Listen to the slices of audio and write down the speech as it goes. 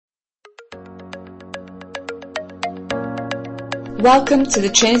Welcome to the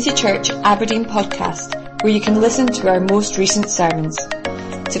Trinity Church Aberdeen podcast, where you can listen to our most recent sermons.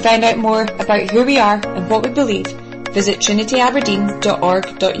 To find out more about who we are and what we believe, visit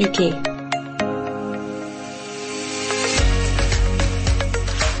trinityaberdeen.org.uk.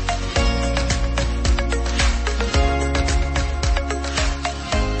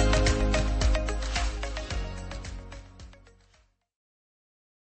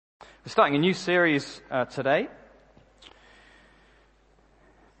 We're starting a new series today.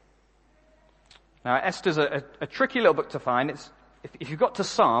 Now, Esther's a tricky little book to find. If you've got to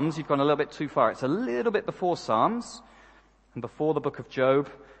Psalms, you've gone a little bit too far. It's a little bit before Psalms and before the book of Job,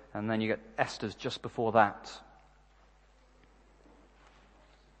 and then you get Esther's just before that.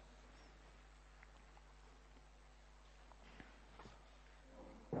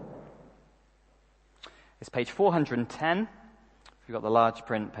 It's page 410. If you've got the large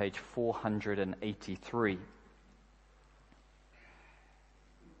print, page 483.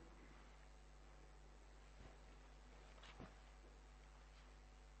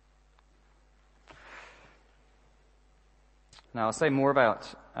 Now, I'll say more about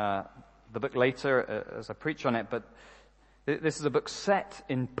the book later as I preach on it, but this is a book set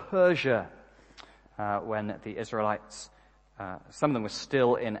in Persia when the Israelites, some of them were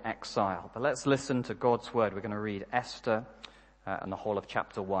still in exile. But let's listen to God's word. We're going to read Esther and the whole of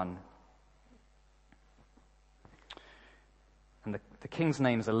chapter 1. And the king's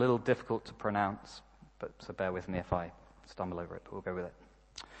name is a little difficult to pronounce, so bear with me if I stumble over it, but we'll go with it.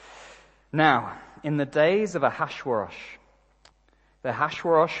 Now, in the days of Ahasuerus, the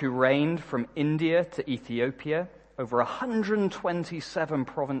Ahasuerus who reigned from India to Ethiopia over 127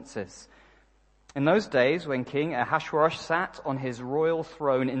 provinces. In those days, when King Ahasuerus sat on his royal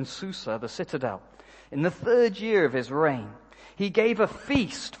throne in Susa, the citadel, in the 3rd year of his reign, he gave a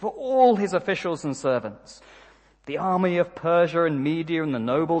feast for all his officials and servants. The army of Persia and Media and the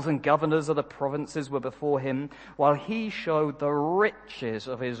nobles and governors of the provinces were before him, while he showed the riches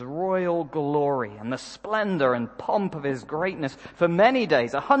of his royal glory and the splendor and pomp of his greatness for many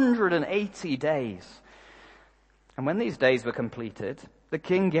days, 180 days. And when these days were completed, the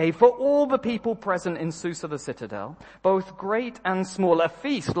king gave for all the people present in Susa the citadel, both great and small, a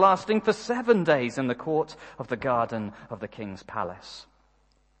feast lasting for 7 days in the court of the garden of the king's palace.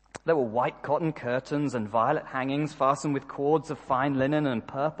 There were white cotton curtains and violet hangings fastened with cords of fine linen and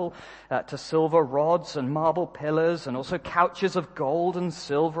purple to silver rods and marble pillars, and also couches of gold and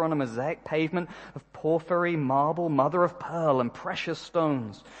silver on a mosaic pavement of porphyry, marble, mother of pearl, and precious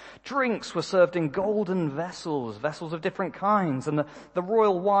stones. Drinks were served in golden vessels of different kinds, and the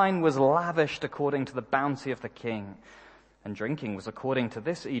royal wine was lavished according to the bounty of the king. And drinking was according to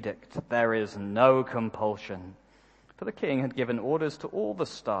this edict: there is no compulsion. For the king had given orders to all the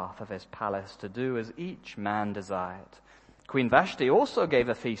staff of his palace to do as each man desired. Queen Vashti also gave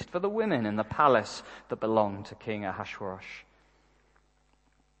a feast for the women in the palace that belonged to King Ahasuerus.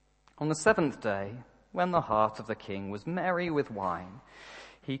 On the 7th day, when the heart of the king was merry with wine,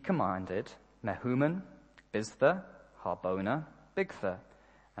 he commanded Mehuman, Biztha, Harbona, Bigtha,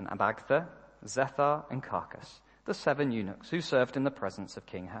 and Abagtha, Zethar, and Carcass, the 7 eunuchs who served in the presence of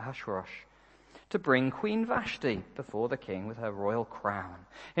King Ahasuerus, to bring Queen Vashti before the king with her royal crown,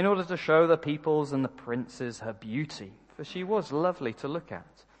 in order to show the peoples and the princes her beauty, for she was lovely to look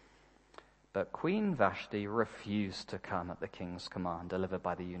at. But Queen Vashti refused to come at the king's command delivered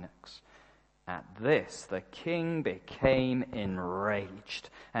by the eunuchs. At this, the king became enraged,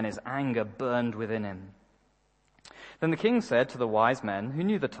 and his anger burned within him. Then the king said to the wise men who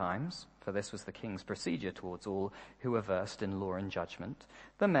knew the times, for this was the king's procedure towards all who were versed in law and judgment,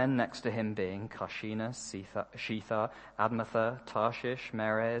 the men next to him being Karshena, Shethar, Admatha, Tarshish,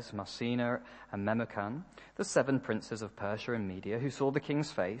 Meres, Marsina, and Memucan, the 7 princes of Persia and Media, who saw the king's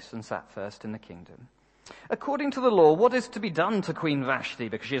face and sat first in the kingdom. According to the law, what is to be done to Queen Vashti,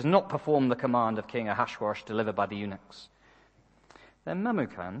 because she has not performed the command of King Ahasuerus delivered by the eunuchs? Then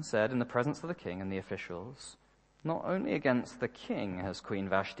Memucan said in the presence of the king and the officials, not only against the king has Queen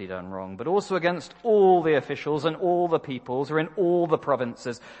Vashti done wrong, but also against all the officials and all the peoples who are in all the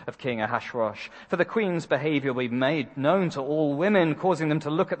provinces of King Ahasuerus. For the queen's behavior will be made known to all women, causing them to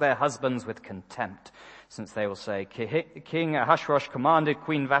look at their husbands with contempt, since they will say, King Ahasuerus commanded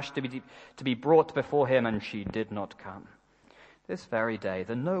Queen Vashti to be brought before him, and she did not come. This very day,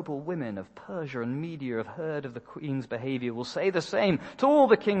 the noble women of Persia and Media have heard of the queen's behavior, will say the same to all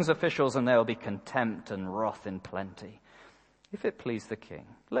the king's officials, and there will be contempt and wrath in plenty. If it please the king,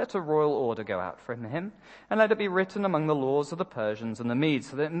 let a royal order go out from him, and let it be written among the laws of the Persians and the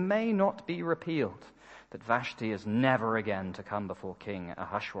Medes, so that it may not be repealed, that Vashti is never again to come before King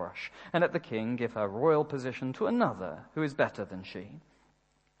Ahasuerus, and let the king give her royal position to another who is better than she.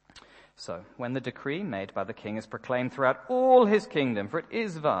 So, when the decree made by the king is proclaimed throughout all his kingdom, for it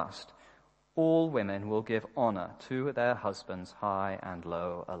is vast, all women will give honor to their husbands, high and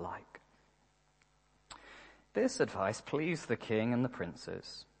low alike. This advice pleased the king and the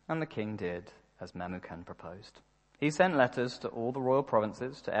princes, and the king did as Memucan proposed. He sent letters to all the royal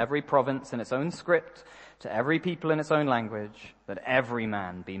provinces, to every province in its own script, to every people in its own language, that every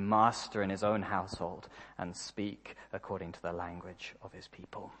man be master in his own household and speak according to the language of his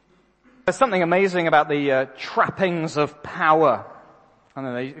people. There's something amazing about the trappings of power. I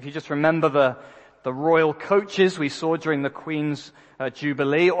don't know if you just remember the royal coaches we saw during the Queen's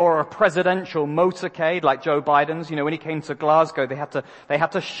Jubilee, or a presidential motorcade like Joe Biden's. You know, when he came to Glasgow, they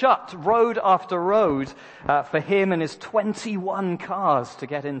had to shut road after road for him and his 21 cars to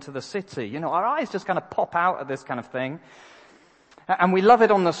get into the city. You know, our eyes just kind of pop out at this kind of thing. And we love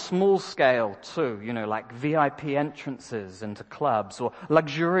it on the small scale too, you know, like VIP entrances into clubs, or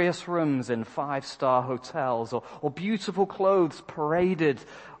luxurious rooms in 5-star hotels, or beautiful clothes paraded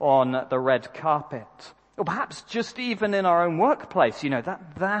on the red carpet. Or perhaps just even in our own workplace, you know,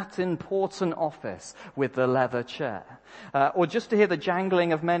 that important office with the leather chair. Or just to hear the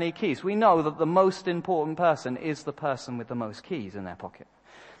jangling of many keys. We know that the most important person is the person with the most keys in their pocket.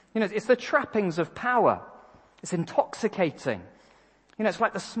 You know, it's the trappings of power. It's intoxicating. You know, it's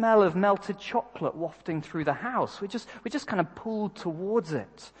like the smell of melted chocolate wafting through the house. We're just kind of pulled towards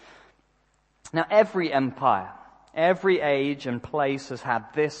it. Now, every empire, every age and place has had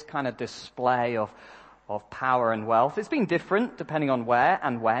this kind of display of power and wealth. It's been different depending on where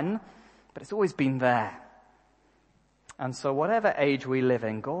and when, but it's always been there. And so whatever age we live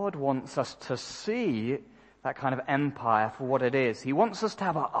in, God wants us to see that kind of empire for what it is. He wants us to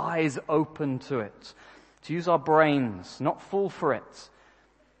have our eyes open to it, to use our brains, not fall for it.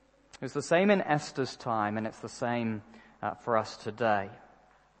 It was the same in Esther's time, and it's the same for us today.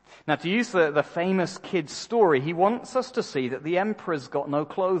 Now, to use the famous kid's story, he wants us to see that the emperor's got no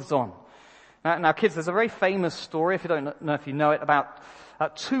clothes on. Now, kids, there's a very famous story, if you don't know if you know it, about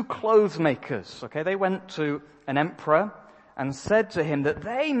two clothes makers. Okay, they went to an emperor and said to him that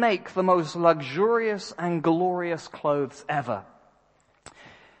they make the most luxurious and glorious clothes ever.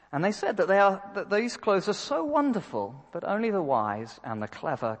 And they said that these clothes are so wonderful that only the wise and the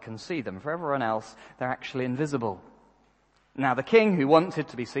clever can see them. For everyone else, they're actually invisible. Now, the king, who wanted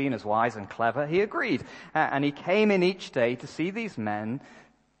to be seen as wise and clever, he agreed. And he came in each day to see these men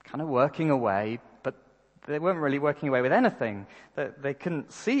kind of working away, but they weren't really working away with anything. He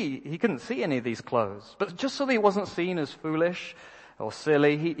couldn't see any of these clothes. But just so that he wasn't seen as foolish or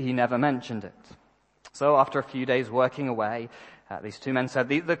silly, he never mentioned it. So after a few days working away, these two men said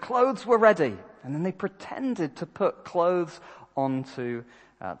the clothes were ready. And then they pretended to put clothes onto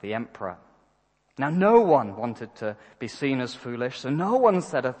the emperor. Now, no one wanted to be seen as foolish, so no one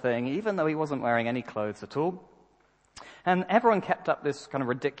said a thing, even though he wasn't wearing any clothes at all. And everyone kept up this kind of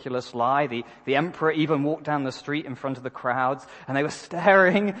ridiculous lie. The emperor even walked down the street in front of the crowds, and they were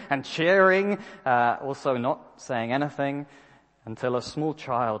staring and cheering, also not saying anything, until a small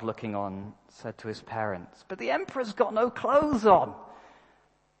child looking on said to his parents, "But the emperor's got no clothes on."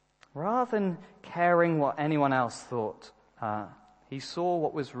 Rather than caring what anyone else thought, he saw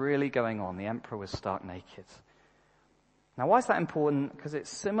what was really going on. The emperor was stark naked. Now, why is that important? Because it's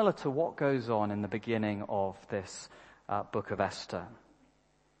similar to what goes on in the beginning of this book of Esther.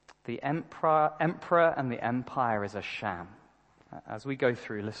 The emperor and the empire is a sham. As we go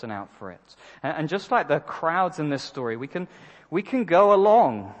through, listen out for it. And just like the crowds in this story, we can go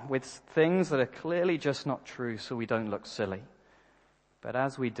along with things that are clearly just not true so we don't look silly. But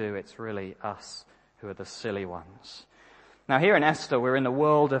as we do, it's really us who are the silly ones. Now, here in Esther, we're in the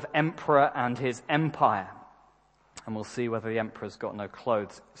world of emperor and his empire. And we'll see whether the emperor's got no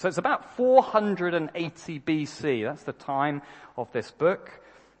clothes. So it's about 480 BC. That's the time of this book.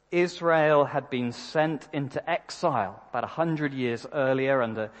 Israel had been sent into exile about 100 years earlier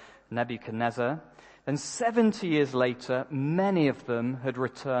under Nebuchadnezzar. Then 70 years later, many of them had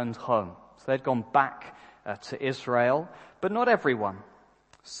returned home. So they'd gone back to Israel, but not everyone.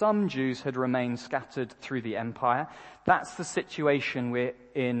 Some Jews had remained scattered through the empire. That's the situation we're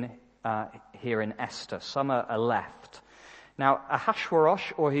in here in Esther. Some are left. Now,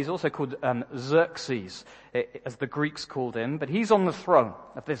 Ahasuerus, or he's also called Xerxes, as the Greeks called him, but he's on the throne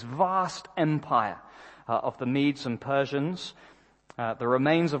of this vast empire of the Medes and Persians. The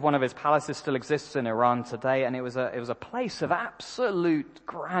remains of one of his palaces still exists in Iran today, and it was a place of absolute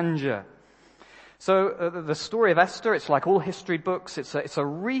grandeur. So the story of Esther, it's like all history books. It's a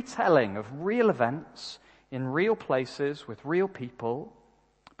retelling of real events in real places with real people.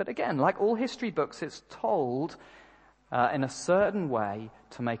 But again, like all history books, it's told in a certain way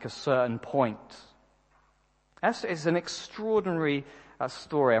to make a certain point. Esther is an extraordinary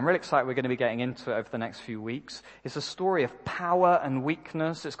story. I'm really excited we're going to be getting into it over the next few weeks. It's a story of power and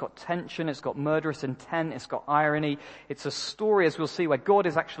weakness. It's got tension. It's got murderous intent. It's got irony. It's a story, as we'll see, where God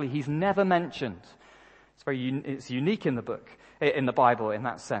is actually, he's never mentioned. It's unique in the book, in the Bible in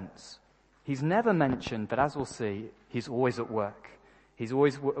that sense. He's never mentioned, but as we'll see, he's always at work. He's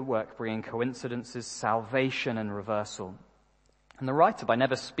always at work bringing coincidences, salvation and reversal. And the writer, by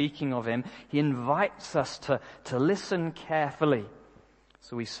never speaking of him, he invites us to listen carefully.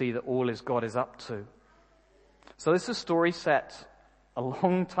 So we see that all is God is up to. So this is a story set a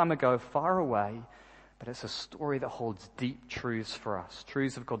long time ago, far away, but it's a story that holds deep truths for us,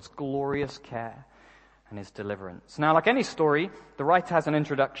 truths of God's glorious care and his deliverance. Now, like any story, the writer has an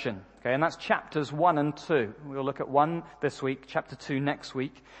introduction, okay, and that's chapters 1 and 2. We'll look at 1 this week, chapter 2 next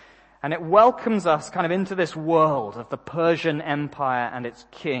week. And it welcomes us kind of into this world of the Persian Empire and its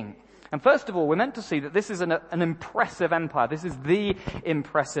king. And first of all, we're meant to see that this is an impressive empire. This is the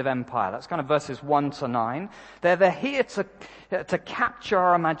impressive empire. That's kind of verses 1 to 9. They're here to capture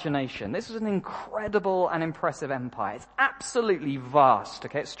our imagination. This is an incredible and impressive empire. It's absolutely vast.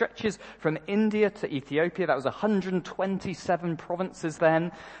 Okay, it stretches from India to Ethiopia. That was 127 provinces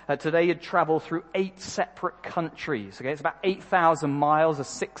then. Today you'd travel through 8 separate countries. Okay, it's about 8,000 miles, a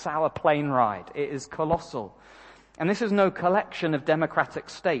 6-hour plane ride. It is colossal. And this is no collection of democratic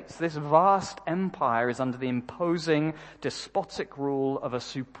states. This vast empire is under the imposing, despotic rule of a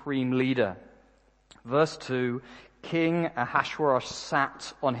supreme leader. Verse 2, King Ahasuerus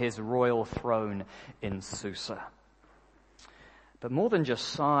sat on his royal throne in Susa. But more than just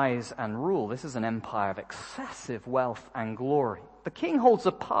size and rule, this is an empire of excessive wealth and glory. The king holds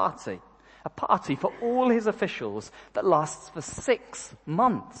a party for all his officials that lasts for 6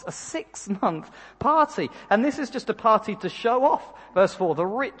 months. A 6-month party. And this is just a party to show off, verse 4, the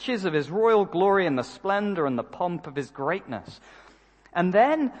riches of his royal glory and the splendor and the pomp of his greatness. And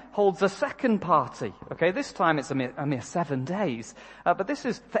then holds a second party. Okay, this time it's a mere 7 days. But this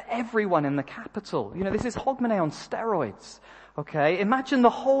is for everyone in the capital. You know, this is Hogmanay on steroids. Okay, imagine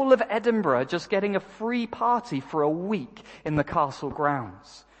the whole of Edinburgh just getting a free party for a week in the castle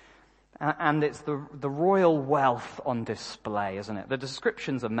grounds. And it's the royal wealth on display, isn't it? The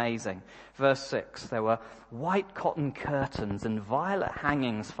description's amazing. Verse 6, there were white cotton curtains and violet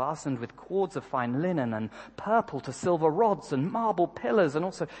hangings fastened with cords of fine linen and purple to silver rods and marble pillars and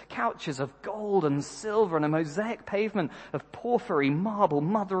also couches of gold and silver and a mosaic pavement of porphyry, marble,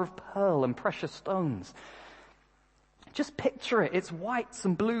 mother of pearl and precious stones. Just picture it. It's whites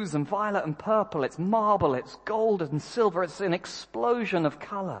and blues and violet and purple. It's marble, it's gold and silver. It's an explosion of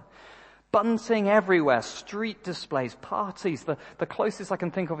color. Bunting everywhere, street displays, parties. The closest I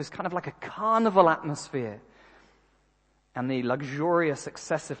can think of is kind of like a carnival atmosphere. And the luxurious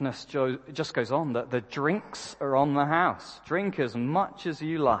excessiveness just goes on. The drinks are on the house. Drink as much as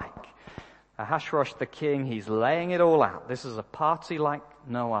you like. Ahasuerus the king, he's laying it all out. This is a party like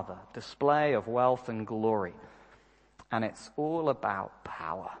no other. Display of wealth and glory. And it's all about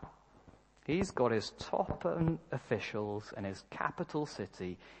power. He's got his top officials in his capital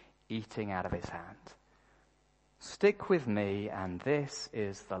city eating out of his hand. Stick with me, and this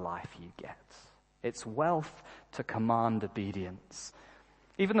is the life you get. It's wealth to command obedience.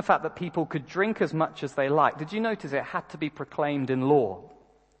 Even the fact that people could drink as much as they liked. Did you notice it had to be proclaimed in law?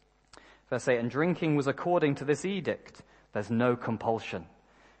 Verse 8, and drinking was according to this edict. There's no compulsion.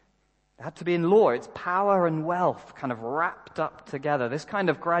 It had to be in law. It's power and wealth kind of wrapped up together. This kind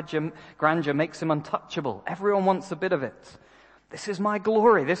of grandeur makes him untouchable. Everyone wants a bit of it. This is my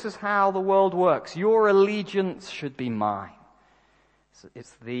glory. This is how the world works. Your allegiance should be mine.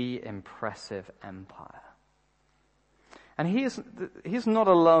 It's the impressive empire. And he's not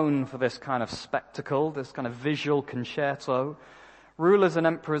alone for this kind of spectacle, this kind of visual concerto. Rulers and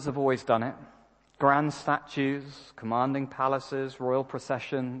emperors have always done it. Grand statues, commanding palaces, royal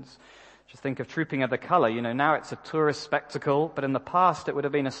processions. Just think of Trooping of the Colour. You know, now it's a tourist spectacle, but in the past it would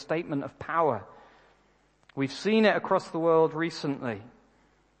have been a statement of power. We've seen it across the world recently.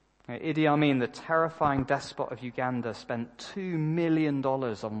 Idi Amin, the terrifying despot of Uganda, spent $2 million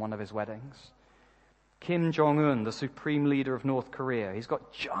on one of his weddings. Kim Jong-un, the supreme leader of North Korea, he's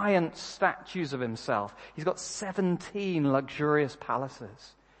got giant statues of himself. He's got 17 luxurious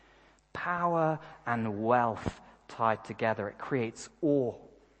palaces. Power and wealth tied together. It creates awe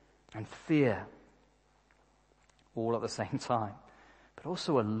and fear all at the same time, but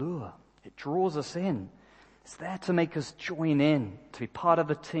also allure. It draws us in. It's there to make us join in, to be part of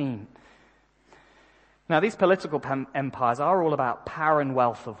the team. Now, these political empires are all about power and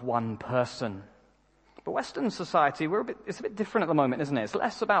wealth of one person. But Western society, it's a bit different at the moment, isn't it? It's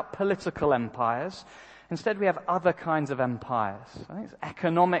less about political empires. Instead, we have other kinds of empires. I think it's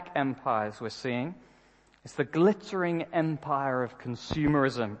economic empires we're seeing. It's the glittering empire of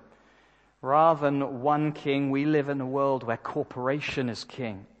consumerism. Rather than one king, we live in a world where corporation is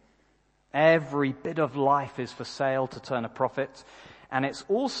king. Every bit of life is for sale to turn a profit. And it's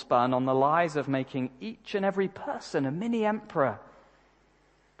all spun on the lies of making each and every person a mini emperor.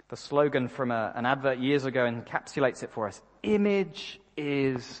 The slogan from an advert years ago encapsulates it for us. Image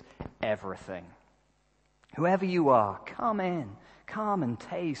is everything. Whoever you are, come and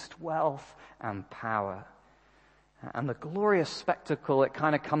taste wealth and power. And the glorious spectacle, it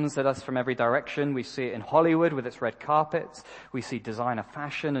kind of comes at us from every direction. We see it in Hollywood with its red carpets. We see designer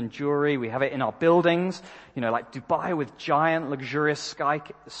fashion and jewelry. We have it in our buildings, like Dubai with giant luxurious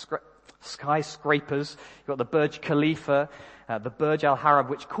skyscrapers. You've got the Burj Khalifa, the Burj Al Arab,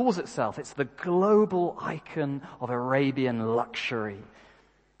 which calls itself, it's the global icon of Arabian luxury.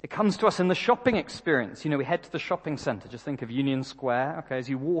 It comes to us in the shopping experience. We head to the shopping center. Just think of Union Square. Okay, as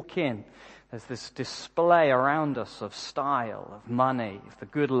you walk in, there's this display around us of style, of money, of the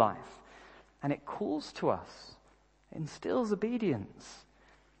good life. And it calls to us. It instills obedience.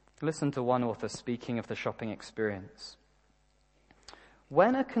 Listen to one author speaking of the shopping experience.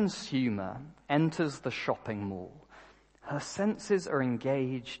 When a consumer enters the shopping mall, her senses are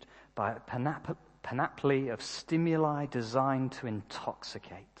engaged by a panoply of stimuli designed to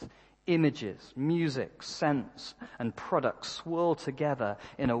intoxicate. Images, music, scents, and products swirl together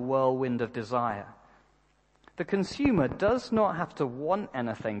in a whirlwind of desire. The consumer does not have to want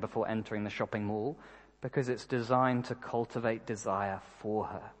anything before entering the shopping mall because it's designed to cultivate desire for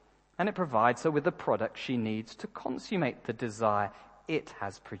her. And it provides her with the product she needs to consummate the desire it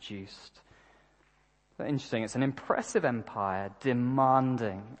has produced. Interesting, it's an impressive empire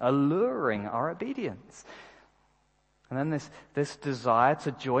demanding, alluring our obedience. And then this desire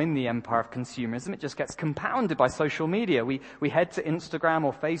to join the empire of consumerism, it just gets compounded by social media. We head to Instagram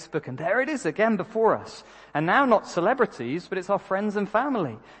or Facebook and there it is again before us. And now not celebrities, but it's our friends and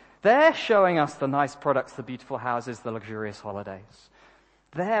family. They're showing us the nice products, the beautiful houses, the luxurious holidays.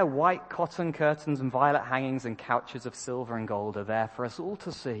 Their white cotton curtains and violet hangings and couches of silver and gold are there for us all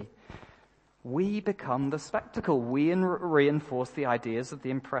to see. We become the spectacle. We reinforce the ideas of the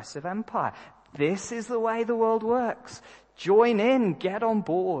impressive empire. This is the way the world works. Join in, get on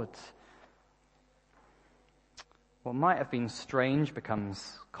board. What might have been strange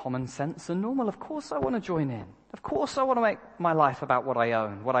becomes common sense and normal. Of course I want to join in. Of course I want to make my life about what I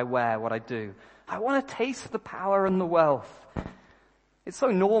own, what I wear, what I do. I want to taste the power and the wealth. It's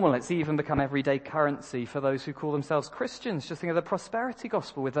so normal, it's even become everyday currency for those who call themselves Christians. Just think of the prosperity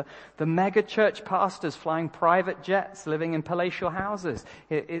gospel with the mega church pastors flying private jets, living in palatial houses.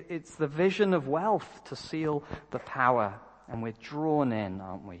 It's the vision of wealth to seal the power. And we're drawn in,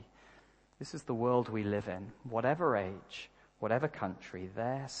 aren't we? This is the world we live in. Whatever age, whatever country,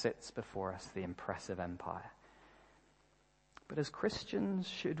 there sits before us the impressive empire. But as Christians,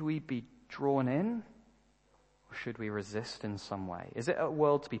 should we be drawn in? Or should we resist in some way? Is it a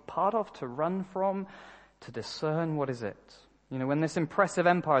world to be part of, to run from, to discern? What is it? When this impressive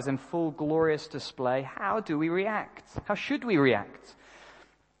empire is in full glorious display, how do we react? How should we react?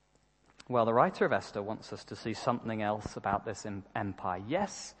 Well, the writer of Esther wants us to see something else about this empire.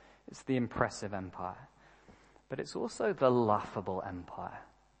 Yes, it's the impressive empire, but it's also the laughable empire.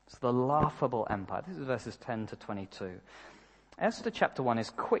 It's the laughable empire. This is verses 10 to 22. Esther chapter 1 is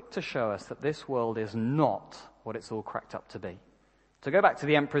quick to show us that this world is not what it's all cracked up to be. To go back to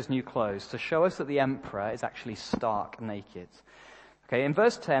the emperor's new clothes, to show us that the emperor is actually stark naked. Okay, in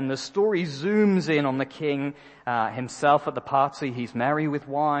verse 10, the story zooms in on the king himself at the party. He's merry with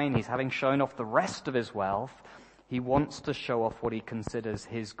wine. He's having shown off the rest of his wealth. He wants to show off what he considers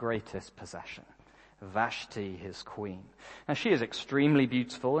his greatest possession, Vashti, his queen. Now, she is extremely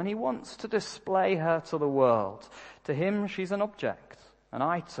beautiful, and he wants to display her to the world. To him, she's an object, an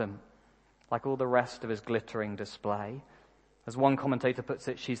item, like all the rest of his glittering display. As one commentator puts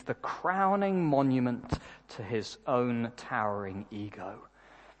it, she's the crowning monument to his own towering ego.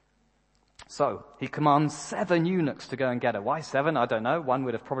 So, he commands 7 eunuchs to go and get her. Why 7? I don't know. 1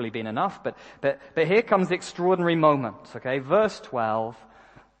 would have probably been enough. But here comes the extraordinary moment. Okay, verse 12.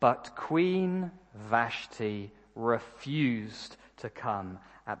 But Queen Vashti refused to come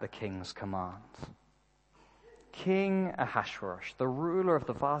at the king's command. King Ahasuerus, the ruler of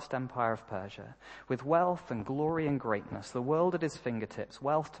the vast empire of Persia, with wealth and glory and greatness, the world at his fingertips,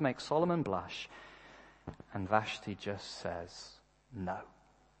 wealth to make Solomon blush. And Vashti just says no.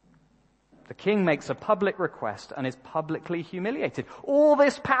 The king makes a public request and is publicly humiliated. All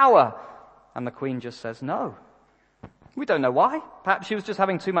this power. And the queen just says no. We don't know why. Perhaps she was just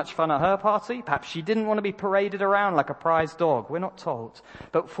having too much fun at her party. Perhaps she didn't want to be paraded around like a prize dog. We're not told.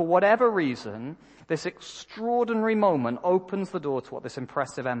 But for whatever reason, this extraordinary moment opens the door to what this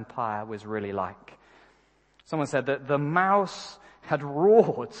impressive empire was really like. Someone said that the mouse had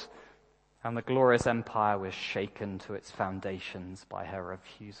roared and the glorious empire was shaken to its foundations by her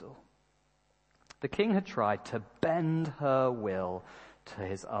refusal. The king had tried to bend her will to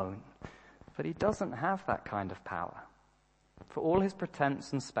his own, but he doesn't have that kind of power. For all his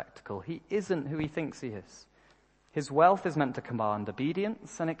pretense and spectacle, he isn't who he thinks he is. His wealth is meant to command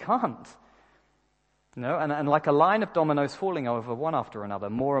obedience, and it can't. And like a line of dominoes falling over one after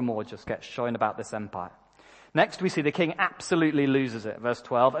another, more and more just gets shown about this empire. Next, we see the king absolutely loses it. Verse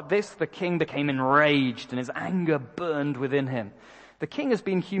 12, at this the king became enraged, and his anger burned within him. The king has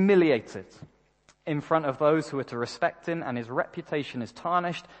been humiliated in front of those who are to respect him, and his reputation is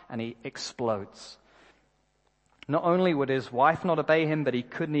tarnished, and he explodes. Not only would his wife not obey him, but he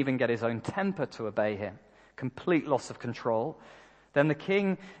couldn't even get his own temper to obey him. Complete loss of control. Then the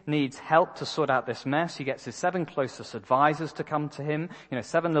king needs help to sort out this mess. He gets his 7 closest advisors to come to him,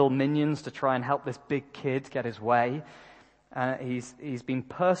 7 little minions to try and help this big kid get his way. He's been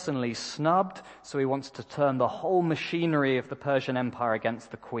personally snubbed, so he wants to turn the whole machinery of the Persian Empire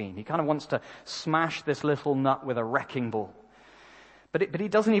against the queen. He kind of wants to smash this little nut with a wrecking ball. But he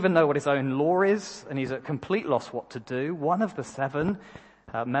doesn't even know what his own law is, and he's at complete loss what to do. One of the 7,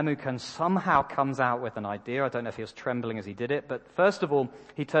 Memucan, somehow comes out with an idea. I don't know if he was trembling as he did it, but first of all,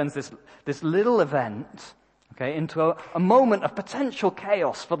 he turns this little event, into a moment of potential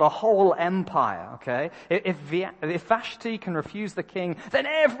chaos for the whole empire, If Vashti can refuse the king, then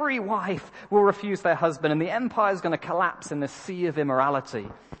every wife will refuse their husband, and the empire is going to collapse in this sea of immorality.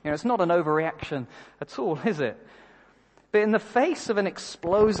 It's not an overreaction at all, is it? But in the face of an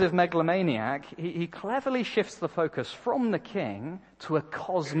explosive megalomaniac, he cleverly shifts the focus from the king to a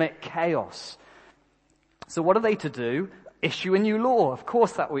cosmic chaos. So what are they to do? Issue a new law. Of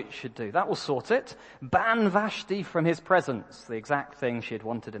course that we should do. That will sort it. Ban Vashti from his presence, the exact thing she had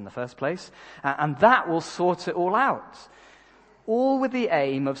wanted in the first place. And that will sort it all out. All with the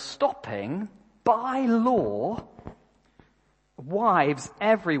aim of stopping, by law, wives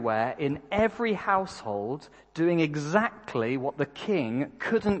everywhere in every household doing exactly what the king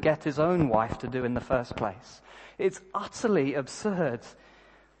couldn't get his own wife to do in the first place. It's utterly absurd.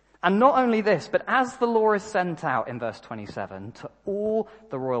 And not only this, but as the law is sent out in verse 27 to all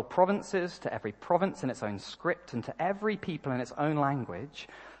the royal provinces, to every province in its own script, and to every people in its own language,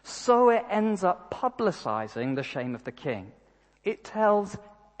 so it ends up publicizing the shame of the king. It tells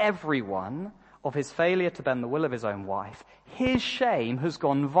everyone of his failure to bend the will of his own wife. His shame has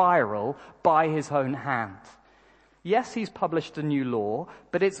gone viral by his own hand. Yes, he's published a new law,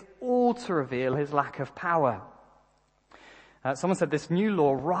 but it's all to reveal his lack of power. Someone said this new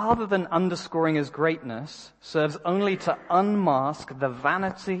law, rather than underscoring his greatness, serves only to unmask the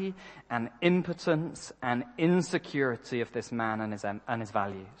vanity and impotence and insecurity of this man and his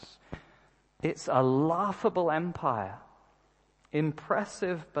values. It's a laughable empire.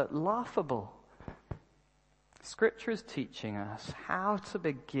 Impressive, but laughable. Scripture is teaching us how to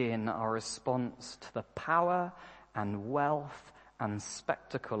begin our response to the power and wealth and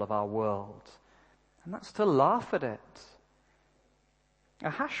spectacle of our world. And that's to laugh at it.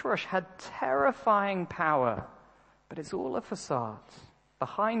 Ahasuerus had terrifying power, but it's all a facade.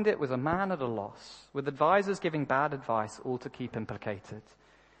 Behind it was a man at a loss, with advisors giving bad advice, all to keep him placated.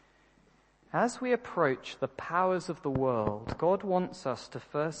 As we approach the powers of the world, God wants us to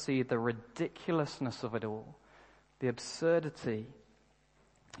first see the ridiculousness of it all, the absurdity.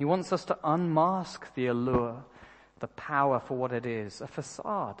 He wants us to unmask the allure, the power for what it is, a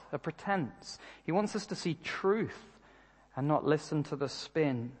facade, a pretense. He wants us to see truth and not listen to the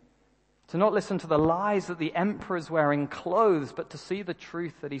spin, to not listen to the lies that the emperor is wearing clothes, but to see the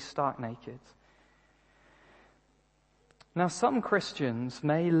truth that he's stark naked. Now, some Christians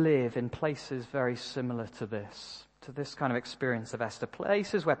may live in places very similar to this kind of experience of Esther,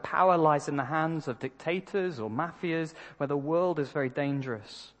 places where power lies in the hands of dictators or mafias, where the world is very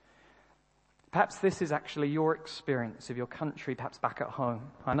dangerous. Perhaps this is actually your experience of your country, perhaps back at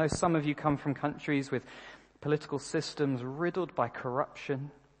home. I know some of you come from countries with political systems riddled by corruption,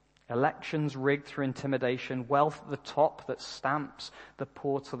 elections rigged through intimidation, wealth at the top that stamps the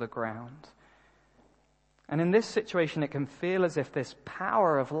poor to the ground. And in this situation, it can feel as if this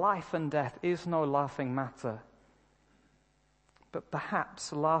power of life and death is no laughing matter. But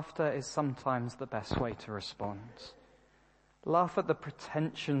perhaps laughter is sometimes the best way to respond. Laugh at the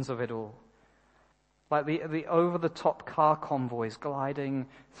pretensions of it all. Like the over-the-top car convoys gliding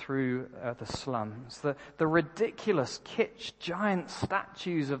through the slums. The ridiculous, kitsch, giant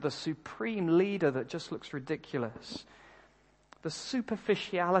statues of the supreme leader that just looks ridiculous. The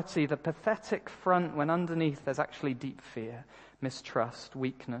superficiality, the pathetic front when underneath there's actually deep fear, mistrust,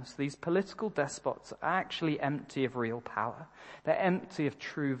 weakness. These political despots are actually empty of real power. They're empty of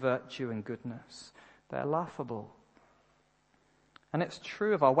true virtue and goodness. They're laughable. And it's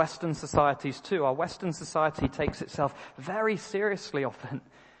true of our Western societies too. Our Western society takes itself very seriously often,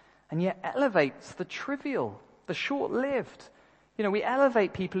 and yet elevates the trivial, the short-lived. We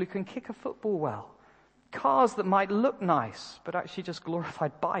elevate people who can kick a football well. Cars that might look nice, but actually just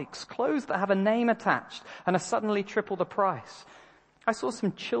glorified bikes. Clothes that have a name attached and are suddenly triple the price. I saw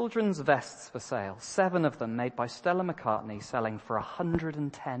some children's vests for sale, 7 of them made by Stella McCartney, selling for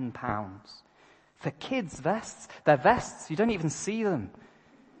 £110. For kids' vests, they're vests, you don't even see them.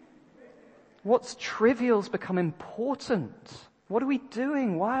 What's trivial's become important. What are we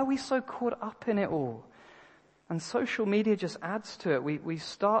doing? Why are we so caught up in it all? And social media just adds to it. We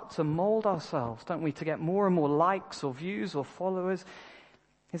start to mold ourselves, don't we, to get more and more likes or views or followers.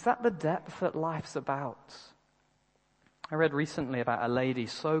 Is that the depth that life's about? I read recently about a lady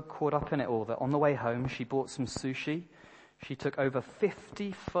so caught up in it all that on the way home she bought some sushi. She took over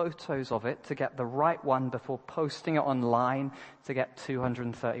 50 photos of it to get the right one before posting it online to get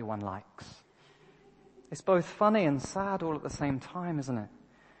 231 likes. It's both funny and sad all at the same time, isn't it?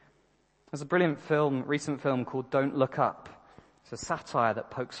 There's a brilliant recent film called Don't Look Up. It's a satire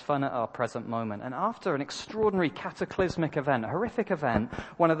that pokes fun at our present moment. And after an extraordinary cataclysmic event, a horrific event,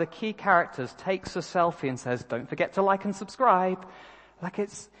 one of the key characters takes a selfie and says, "Don't forget to like and subscribe." Like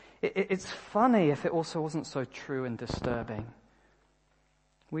it's funny if it also wasn't so true and disturbing.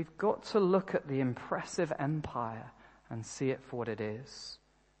 We've got to look at the impressive empire and see it for what it is.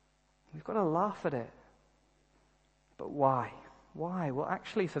 We've got to laugh at it. But why? Why? Well,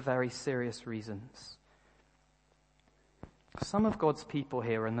 actually for very serious reasons. Some of God's people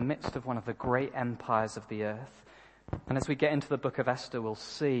here are in the midst of one of the great empires of the earth. And as we get into the book of Esther, we'll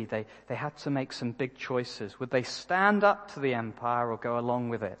see they had to make some big choices. Would they stand up to the empire or go along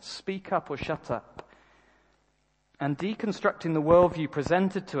with it? Speak up or shut up? And deconstructing the worldview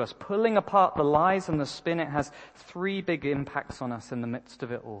presented to us, pulling apart the lies and the spin, it has 3 big impacts on us in the midst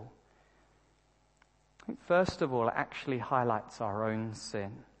of it all. I think first of all, it actually highlights our own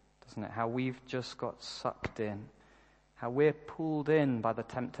sin, doesn't it? How we've just got sucked in. How we're pulled in by the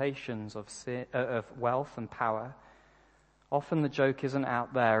temptations of wealth and power. Often the joke isn't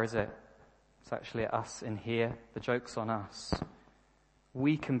out there, is it? It's actually us in here. The joke's on us.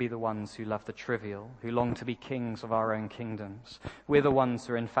 We can be the ones who love the trivial, who long to be kings of our own kingdoms. We're the ones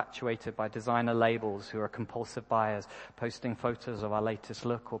who are infatuated by designer labels, who are compulsive buyers, posting photos of our latest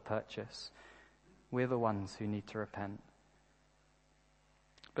look or purchase. We're the ones who need to repent.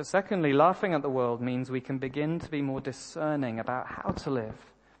 But secondly, laughing at the world means we can begin to be more discerning about how to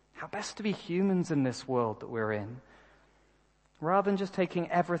live, how best to be humans in this world that we're in. Rather than just taking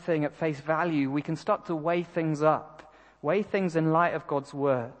everything at face value, we can start to weigh things up, weigh things in light of God's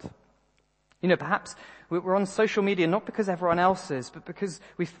word. Perhaps we're on social media not because everyone else is, but because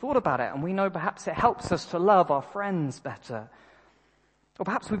we've thought about it and we know perhaps it helps us to love our friends better. Or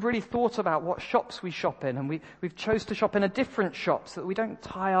perhaps we've really thought about what shops we shop in and we've chose to shop in a different shop so that we don't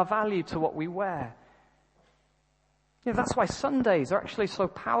tie our value to what we wear. That's why Sundays are actually so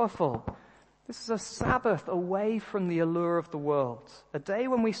powerful. This is a Sabbath away from the allure of the world. A day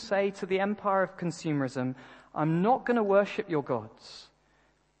when we say to the empire of consumerism, I'm not going to worship your gods,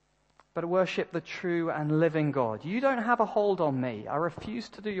 but worship the true and living God. You don't have a hold on me. I refuse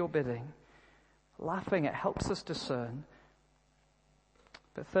to do your bidding. Laughing, it helps us discern.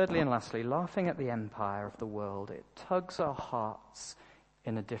 But thirdly and lastly, laughing at the empire of the world, it tugs our hearts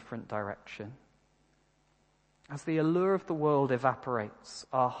in a different direction. As the allure of the world evaporates,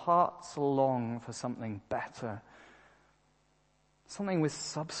 our hearts long for something better, something with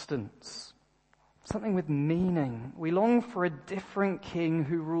substance, something with meaning. We long for a different king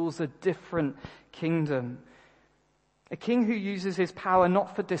who rules a different kingdom, a king who uses his power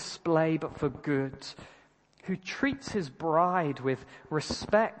not for display but for good, who treats his bride with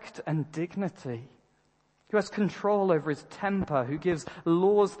respect and dignity, who has control over his temper, who gives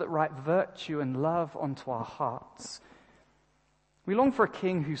laws that write virtue and love onto our hearts. We long for a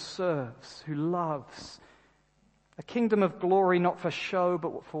king who serves, who loves, a kingdom of glory not for show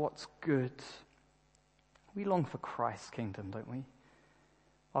but for what's good. We long for Christ's kingdom, don't we?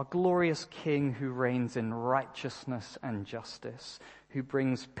 Our glorious King who reigns in righteousness and justice, who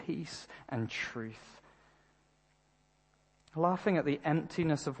brings peace and truth. Laughing at the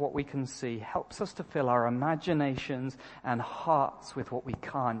emptiness of what we can see helps us to fill our imaginations and hearts with what we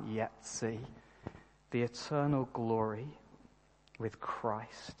can't yet see, the eternal glory with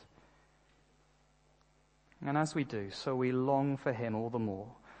Christ. And as we do, so we long for him all the more,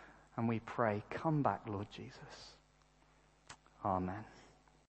 and we pray, come back, Lord Jesus. Amen.